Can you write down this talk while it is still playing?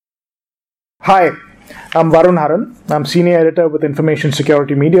Hi, I'm Varun Haran. I'm Senior Editor with Information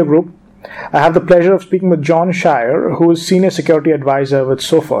Security Media Group. I have the pleasure of speaking with John Shire, who is Senior Security Advisor with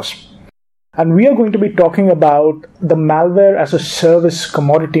Sophos. And we are going to be talking about the malware as a service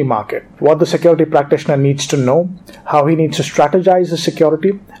commodity market, what the security practitioner needs to know, how he needs to strategize his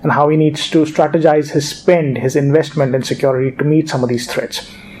security, and how he needs to strategize his spend, his investment in security to meet some of these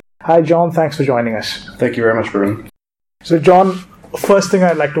threats. Hi, John. Thanks for joining us. Thank you very much, Varun. So, John, first thing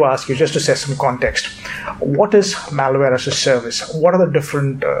I'd like to ask you, just to set some context, what is malware as a service? What are the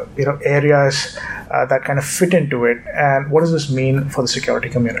different areas that kind of fit into it, and what does this mean for the security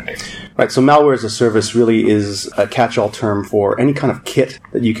community? Right, so malware as a service really is a catch-all term for any kind of kit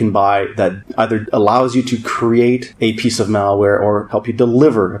that you can buy that either allows you to create a piece of malware or help you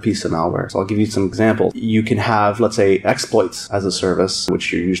deliver a piece of malware. So I'll give you some examples. You can have, let's say, exploits as a service,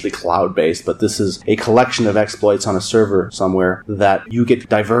 which are usually cloud-based, but this is a collection of exploits on a server somewhere that you get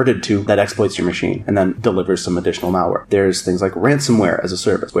diverted to that exploits your machine and then delivers some additional malware. There's things like ransomware as a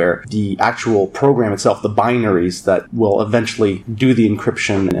service, where the actual program itself, the binaries that will eventually do the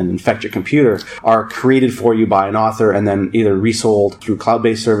encryption and infect your computer, are created for you by an author and then either resold through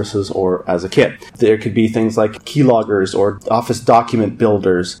cloud-based services or as a kit. There could be things like keyloggers or Office document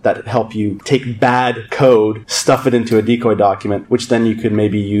builders that help you take bad code, stuff it into a decoy document, which then you could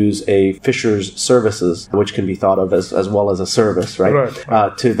maybe use a Fisher's services, which can be thought of as well as a service, right?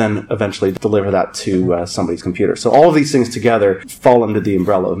 To then eventually deliver that to somebody's computer. So all of these things together fall under the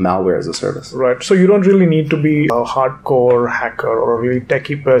umbrella of malware as a service. Right. So you don't really need to be a hardcore hacker or a really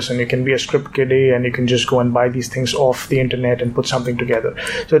techie person. You can be a script kiddie and you can just go and buy these things off the internet and put something together.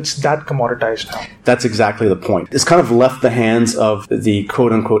 So it's that commoditized now. That's exactly the point. It's kind of left the hands of the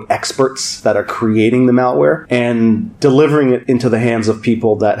quote-unquote experts that are creating the malware and delivering it into the hands of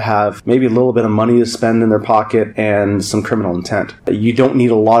people that have maybe a little bit of money to spend in their pocket and some criminal intent. You don't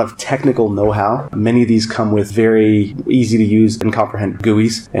need a lot of technical know-how. Many of these come with very easy to use and comprehend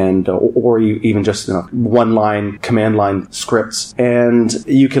GUIs and or even just one-line, command-line scripts. And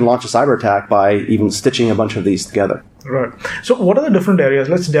you can launch a cyber attack by even stitching a bunch of these together. Right. So what are the different areas?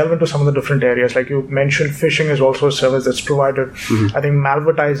 Let's delve into some of the different areas. Like you mentioned, phishing is also a service that's provided. Mm-hmm. I think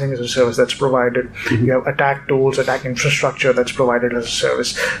malvertising is a service that's provided. Mm-hmm. You have attack tools, attack infrastructure that's provided as a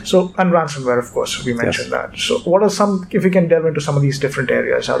service. So, and ransomware, of course, we mentioned that. So what are some, if we can delve into some of these different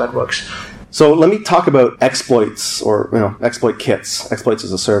areas, how that works? So let me talk about exploits or exploit kits, exploits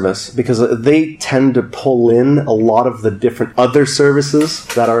as a service, because they tend to pull in a lot of the different other services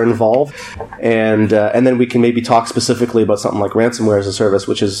that are involved, and then we can maybe talk specifically about something like ransomware as a service,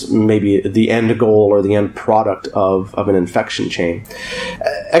 which is maybe the end goal or the end product of an infection chain.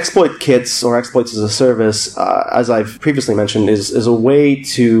 Exploit kits or exploits as a service, as I've previously mentioned, is a way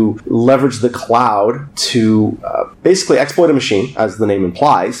to leverage the cloud to basically exploit a machine, as the name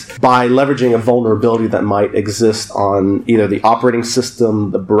implies, by leveraging a vulnerability that might exist on either the operating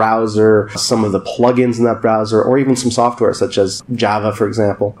system, the browser, some of the plugins in that browser, or even some software such as Java, for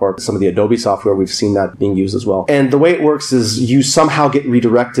example, or some of the Adobe software. We've seen that being used as well. And the way it works is you somehow get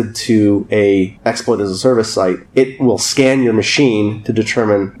redirected to a exploit as a service site. It will scan your machine to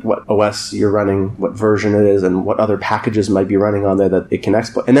determine what OS you're running, what version it is, and what other packages might be running on there that it can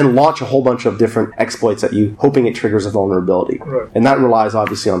exploit, and then launch a whole bunch of different exploits at you, hoping it triggers a vulnerability. Right. And that relies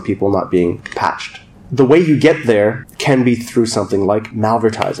obviously on people not being patched. The way you get there can be through something like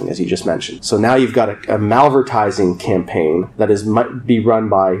malvertising, as you just mentioned. So now you've got a malvertising campaign that might be run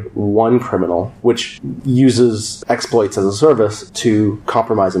by one criminal, which uses exploits as a service to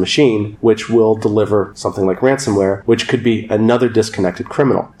compromise a machine, which will deliver something like ransomware, which could be another disconnected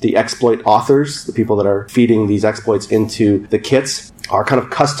criminal. The exploit authors, the people that are feeding these exploits into the kits, are kind of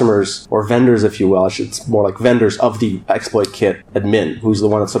customers or vendors, if you will. It's more like vendors of the exploit kit admin, who's the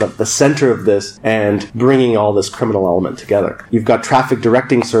one that's sort of the center of this and bringing all this criminal element together. You've got traffic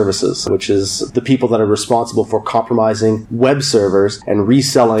directing services, which is the people that are responsible for compromising web servers and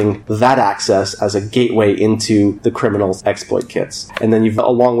reselling that access as a gateway into the criminal's exploit kits. And then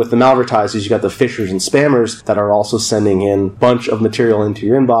along with the malvertisers, you've got the phishers and spammers that are also sending in a bunch of material into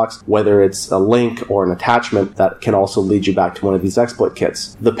your inbox, whether it's a link or an attachment that can also lead you back to one of these exploit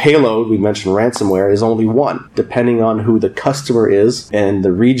kits. The payload, we mentioned ransomware, is only one, depending on who the customer is and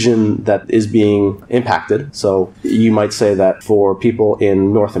the region that is being impacted. So you might say that for people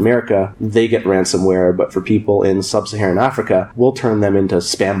in North America, they get ransomware, but for people in sub-Saharan Africa, we'll turn them into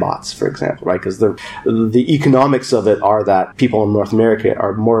spam bots, for example, right? Because the economics of it are that people in North America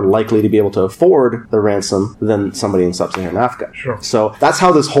are more likely to be able to afford the ransom than somebody in sub-Saharan Africa. Sure. So that's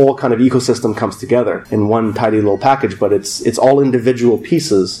how this whole kind of ecosystem comes together in one tidy little package, but it's all individual individual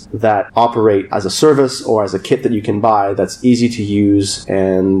pieces that operate as a service or as a kit that you can buy that's easy to use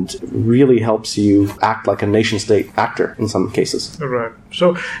and really helps you act like a nation-state actor in some cases. Right.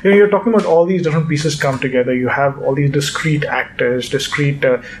 So, you're talking about all these different pieces come together. You have all these discrete actors, discrete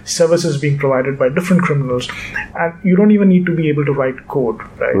services being provided by different criminals, and you don't even need to be able to write code,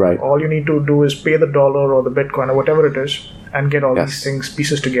 right? Right. All you need to do is pay the dollar or the Bitcoin or whatever it is and get all these things,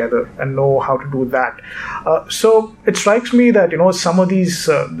 pieces together and know how to do that. So it strikes me that, some of these,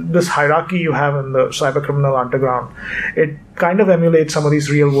 this hierarchy you have in the cybercriminal underground, it kind of emulates some of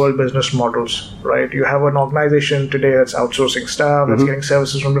these real world business models, right? You have an organization today that's outsourcing stuff, that's getting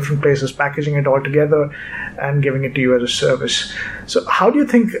services from different places, packaging it all together and giving it to you as a service. So how do you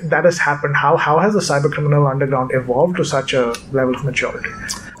think that has happened? How has the cybercriminal underground evolved to such a level of maturity?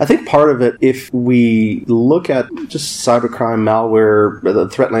 I think part of it, if we look at just cybercrime, malware, the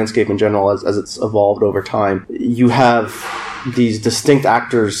threat landscape in general as it's evolved over time, you have these distinct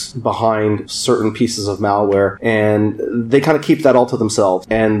actors behind certain pieces of malware, and they kind of keep that all to themselves,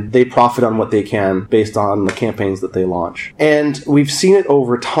 and they profit on what they can based on the campaigns that they launch. And we've seen it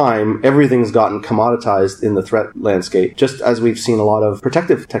over time. Everything's gotten commoditized in the threat landscape, just as we've seen a lot of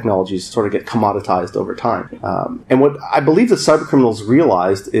protective technologies sort of get commoditized over time. And what I believe the cybercriminals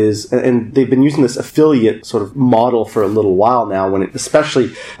realized is, and they've been using this affiliate sort of model for a little while now, especially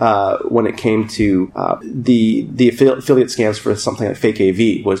when it came to the affiliate scams for something like Fake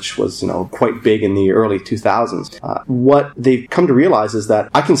AV, which was quite big in the early 2000s. What they've come to realize is that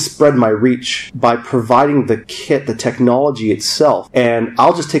I can spread my reach by providing the kit, the technology itself, and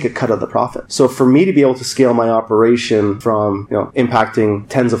I'll just take a cut of the profit. So for me to be able to scale my operation from impacting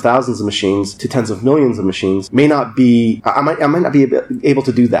tens of thousands of machines to tens of millions of machines I might not be able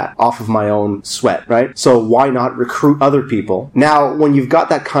to do that off of my own sweat, right? So why not recruit other people? Now, when you've got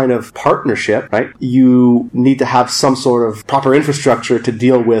that kind of partnership, right, you need to have some sort of proper infrastructure to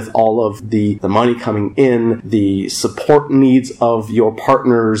deal with all of the money coming in, the support needs of your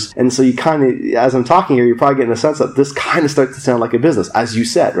partners. And so you kind of, as I'm talking here, you're probably getting a sense that this kind of starts to sound like a business, as you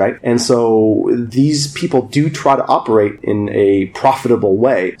said, right? And so these people do try to operate in a profitable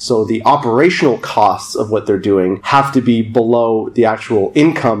way. So the operational costs of what they're doing have to be below the actual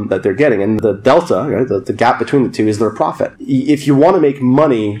income that they're getting. And the delta, right, the gap between the two is their profit. If you want to make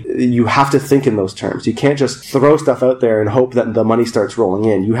money, you have to think in those terms. You can't just throw stuff out there and hope that the money starts rolling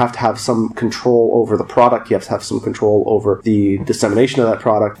in. You have to have some control over the product. You have to have some control over the dissemination of that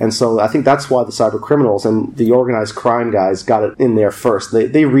product. And so I think that's why the cyber criminals and the organized crime guys got it in there first.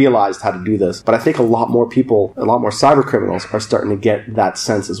 They realized how to do this. But I think a lot more cyber criminals are starting to get that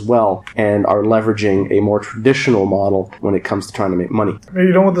sense as well and are leveraging a more traditional model when it comes to trying to make money.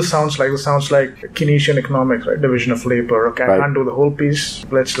 You know what this sounds like? This sounds like Keynesian economics, right? Division of labor. Okay, I can't do the whole piece.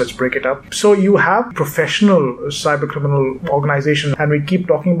 Let's break it up. So you have professional cyber criminal organizations, and we keep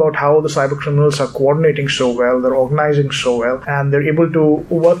talking about how the cyber criminals are coordinating so well, they're organizing so well, and they're able to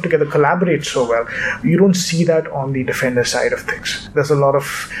work together, collaborate so well. You don't see that on the defender side of things. There's a lot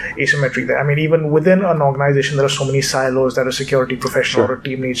of asymmetry there. I mean, even within an organization, there are so many silos that a security professional or a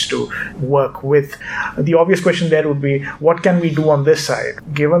team needs to work with. The obvious question there would be, what can we do on this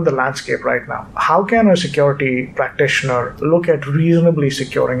side, given the landscape right now? How can a security practitioner look at reasonably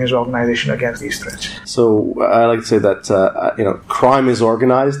securing his organization against these threats? So I like to say that crime is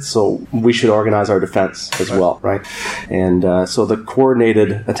organized, so we should organize our defense as well, right? And so the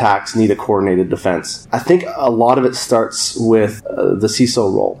coordinated attacks need a coordinated defense. I think a lot of it starts with the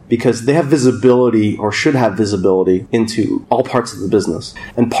CISO role, because they have visibility, or should have visibility, into all parts of the business.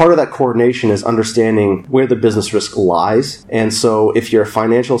 And part of that coordination is understanding where the business risk lies. And so if you're a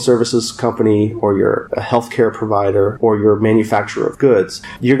financial services company, or you're a healthcare provider, or you're a manufacturer of goods,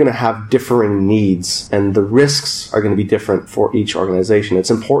 you're going to have differing needs, and the risks are going to be different for each organization.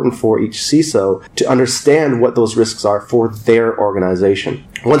 It's important for each CISO to understand what those risks are for their organization.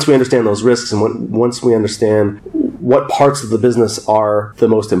 Once we understand those risks, and once we understand what parts of the business are the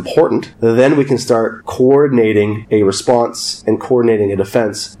most important, then we can start coordinating a response and coordinating a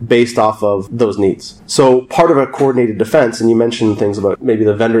defense based off of those needs. So part of a coordinated defense, and you mentioned things about maybe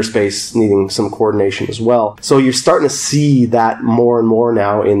the vendor space needing some coordination as well. So you're starting to see that more and more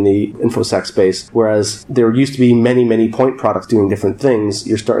now in the InfoSec space, whereas there used to be many, many point products doing different things.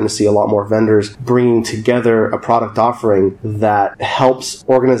 You're starting to see a lot more vendors bringing together a product offering that helps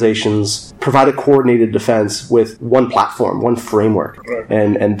organizations provide a coordinated defense with one platform, one framework. Right.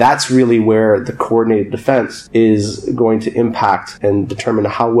 And that's really where the coordinated defense is going to impact and determine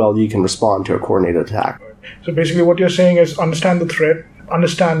how well you can respond to a coordinated attack. So basically what you're saying is understand the threat,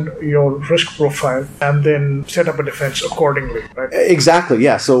 understand your risk profile and then set up a defense accordingly, right? Exactly,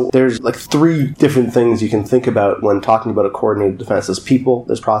 yeah. So there's like 3 different things you can think about when talking about a coordinated defense. There's people,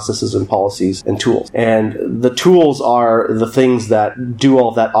 there's processes and policies, and tools. And the tools are the things that do all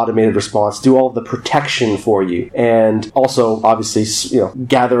of that automated response, do all of the protection for you, and also obviously,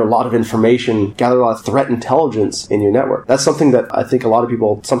 gather a lot of information, gather a lot of threat intelligence in your network. That's something that I think a lot of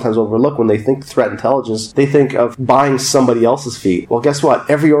people sometimes overlook when they think threat intelligence. They think of buying somebody else's feed. Well, guess what?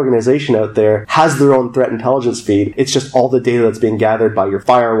 Every organization out there has their own threat intelligence feed. It's just all the data that's being gathered by your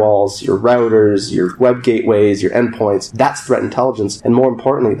firewalls, your routers, your web gateways, your endpoints. That's threat intelligence. And more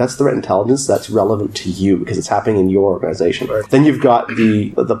importantly, that's threat intelligence that's relevant to you because it's happening in your organization. Right. Then you've got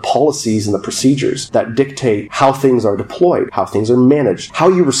the policies and the procedures that dictate how things are deployed, how things are managed, how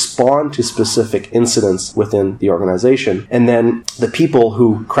you respond to specific incidents within the organization. And then the people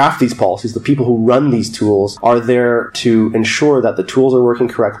who craft these policies, the people who run these tools, are there to ensure that the tools are working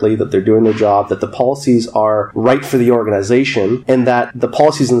correctly, that they're doing their job, that the policies are right for the organization, and that the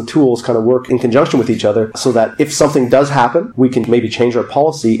policies and the tools kind of work in conjunction with each other so that if something does happen, we can maybe change our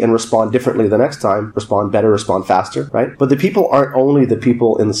policy and respond differently the next time, respond better, respond faster, right? But the people aren't only the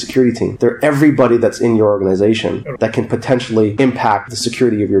people in the security team. They're everybody that's in your organization that can potentially impact the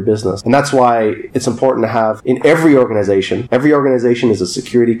security of your business. And that's why it's important to have in every organization is a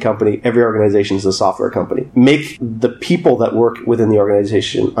security company, every organization is a software company. Make the people that work within the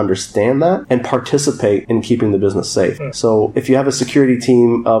organization understand that and participate in keeping the business safe. So if you have a security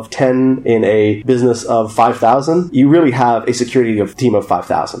team of 10 in a business of 5,000, you really have a security team of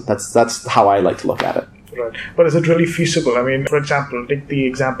 5,000. That's how I like to look at it. Right. But is it really feasible? I mean, for example, take the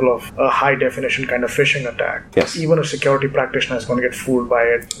example of a high definition kind of phishing attack. Yes. Even a security practitioner is going to get fooled by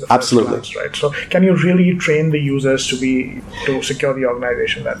it. Absolutely. Glance, right. So can you really train the users to secure the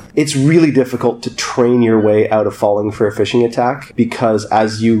organization then? It's really difficult to train your way out of falling for a phishing attack because,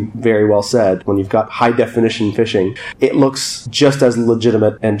 as you very well said, when you've got high definition phishing, it looks just as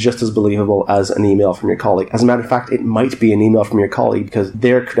legitimate and just as believable as an email from your colleague. As a matter of fact, it might be an email from your colleague because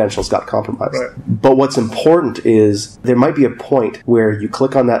their credentials got compromised. Right. But what's important is there might be a point where you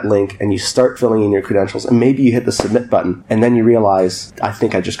click on that link and you start filling in your credentials and maybe you hit the submit button and then you realize, I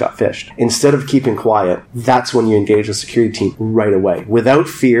think I just got phished. Instead of keeping quiet, that's when you engage the security team right away without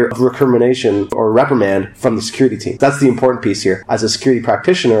fear of recrimination or reprimand from the security team. That's the important piece here. As a security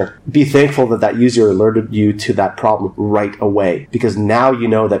practitioner, be thankful that user alerted you to that problem right away because now you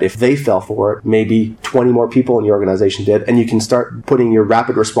know that if they fell for it, maybe 20 more people in your organization did, and you can start putting your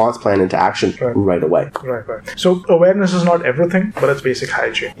rapid response plan into action right away. Right. So awareness is not everything, but it's basic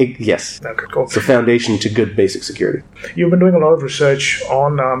hygiene. Yes. Okay, cool. It's the foundation to good basic security. You've been doing a lot of research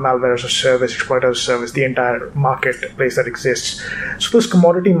on malware as a service, exploit as a service, the entire marketplace that exists. So this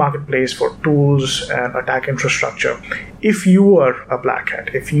commodity marketplace for tools and attack infrastructure, if you were a black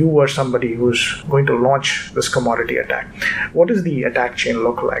hat, if you were somebody who's going to launch this commodity attack, what does the attack chain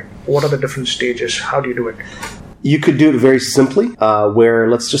look like? What are the different stages? How do you do it? You could do it very simply, where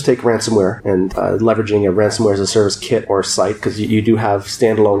let's just take ransomware and leveraging a ransomware as a service kit or site, because you do have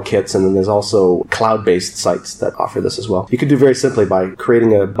standalone kits, and then there's also cloud-based sites that offer this as well. You could do very simply by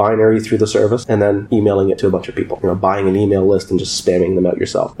creating a binary through the service and then emailing it to a bunch of people, buying an email list and just spamming them out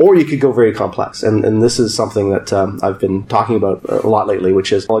yourself. Or you could go very complex, and this is something that I've been talking about a lot lately,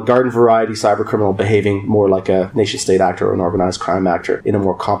 which is a garden variety cyber criminal behaving more like a nation-state actor or an organized crime actor in a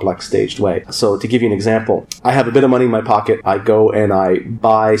more complex staged way. So to give you an example, I have a bit of money in my pocket. I go and I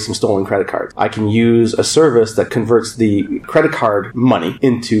buy some stolen credit cards. I can use a service that converts the credit card money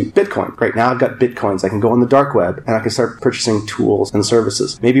into Bitcoin. Right now I've got Bitcoins. I can go on the dark web and I can start purchasing tools and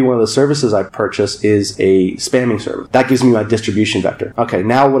services. Maybe one of the services I purchase is a spamming service. That gives me my distribution vector. Okay,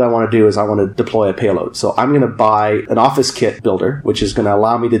 now what I want to do is I want to deploy a payload. So I'm going to buy an Office kit builder, which is going to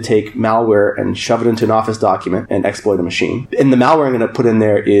allow me to take malware and shove it into an Office document and exploit a machine. And the malware I'm going to put in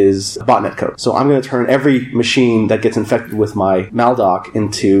there is botnet code. So I'm going to turn every machine that gets infected with my maldoc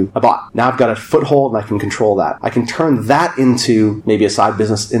into a bot. Now I've got a foothold and I can control that. I can turn that into maybe a side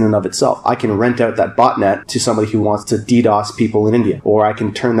business in and of itself. I can rent out that botnet to somebody who wants to DDoS people in India. Or I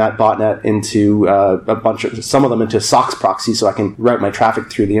can turn that botnet into some of them into SOX proxies so I can route my traffic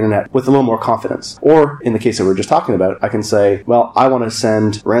through the internet with a little more confidence. Or in the case that we were just talking about, I can say, well, I want to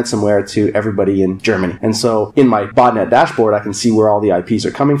send ransomware to everybody in Germany. And so in my botnet dashboard, I can see where all the IPs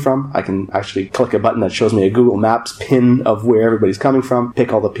are coming from. I can actually click a button that shows me a Google Google Maps pin of where everybody's coming from,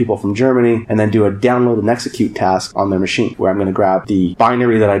 pick all the people from Germany, and then do a download and execute task on their machine, where I'm going to grab the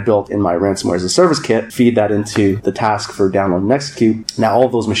binary that I built in my ransomware as a service kit, feed that into the task for download and execute. Now all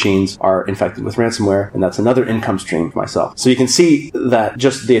of those machines are infected with ransomware, and that's another income stream for myself. So you can see that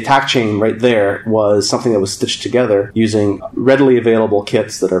just the attack chain right there was something that was stitched together using readily available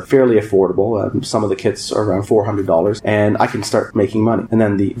kits that are fairly affordable. Some of the kits are around $400, and I can start making money. And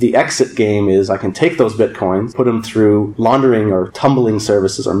then the exit game is I can take those Bitcoins, put them through laundering or tumbling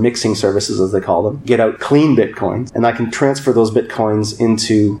services or mixing services as they call them, get out clean Bitcoins, and I can transfer those Bitcoins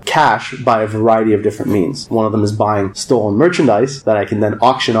into cash by a variety of different means. One of them is buying stolen merchandise that I can then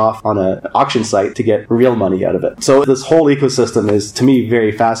auction off on an auction site to get real money out of it. So this whole ecosystem is, to me,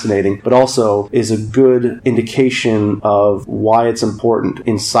 very fascinating, but also is a good indication of why it's important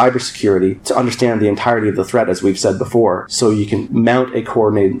in cybersecurity to understand the entirety of the threat, as we've said before, so you can mount a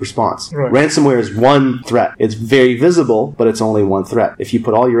coordinated response. Right. Ransomware is one threat. It's very visible, but it's only one threat. If you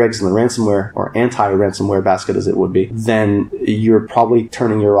put all your eggs in the ransomware or anti-ransomware basket, as it would be, then you're probably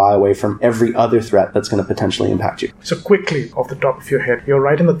turning your eye away from every other threat that's going to potentially impact you. So quickly, off the top of your head, you're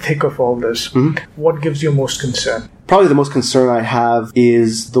right in the thick of all this. Mm-hmm. What gives you most concern? Probably the most concern I have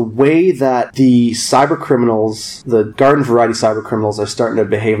is the way that the cyber criminals, the garden variety cyber criminals, are starting to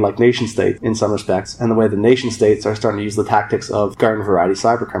behave like nation states in some respects, and the way the nation states are starting to use the tactics of garden variety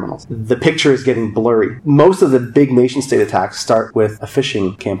cyber criminals. The picture is getting blurry. Most of the big nation state attacks start with a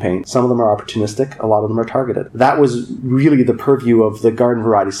phishing campaign. Some of them are opportunistic, a lot of them are targeted. That was really the purview of the garden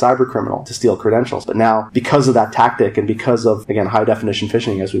variety cyber criminal, to steal credentials. But now, because of that tactic and because of, again, high definition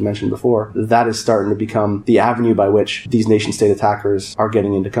phishing, as we mentioned before, that is starting to become the avenue by which these nation-state attackers are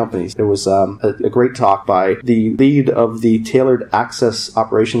getting into companies. There was a great talk by the lead of the Tailored Access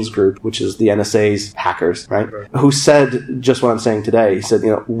Operations Group, which is the NSA's hackers, right? Who said just what I'm saying today. He said,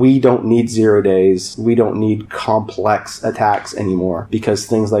 we don't need 0 days. We don't need complex attacks anymore, because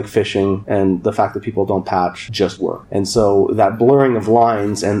things like phishing and the fact that people don't patch just work. And so that blurring of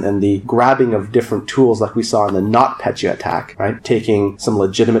lines and the grabbing of different tools like we saw in the NotPetya attack, right? Taking some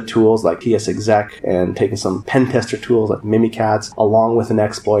legitimate tools like TSExec and taking some pen tester tools like Mimikatz along with an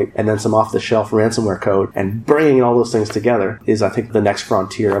exploit and then some off-the-shelf ransomware code and bringing all those things together is, I think, the next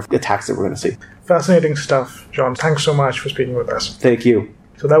frontier of attacks that we're going to see. Fascinating stuff, John. Thanks so much for speaking with us. Thank you.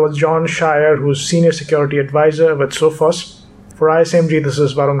 So that was John Shire, who's Senior Security Advisor with Sophos. For ISMG, this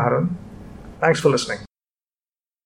is Varun Harun. Thanks for listening.